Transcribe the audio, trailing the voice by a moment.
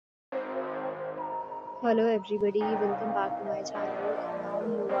Hello everybody, welcome back to my channel and now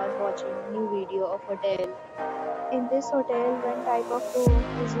you are watching new video of hotel. In this hotel, one type of room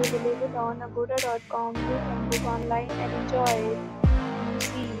is available on agoda.com. You can book online and enjoy it. You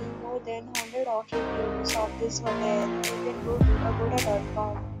see more than 100 of reviews of this hotel. You can go to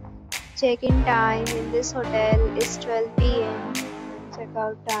agoda.com. Check-in time in this hotel is 12 p.m.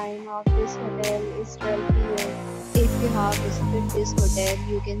 Check-out time of this hotel is 12 p.m. If you have visited this hotel,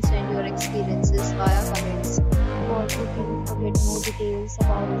 you can send your experiences via comments. For booking or get more details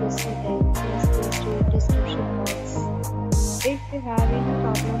about this hotel, please read description box. If you have any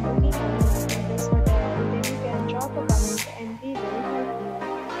problem booking a room in this hotel, then you can drop a comment and we will help you.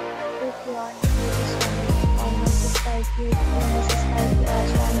 If you are new to this channel or not subscribed yet, then subscribe to our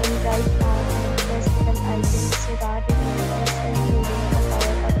channel right now and press the bell icon so that you will not miss any video of our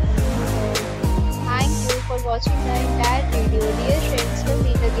upcoming hotel. Thank you for watching the entire video. Dear friends, we'll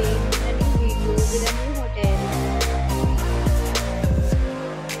meet again.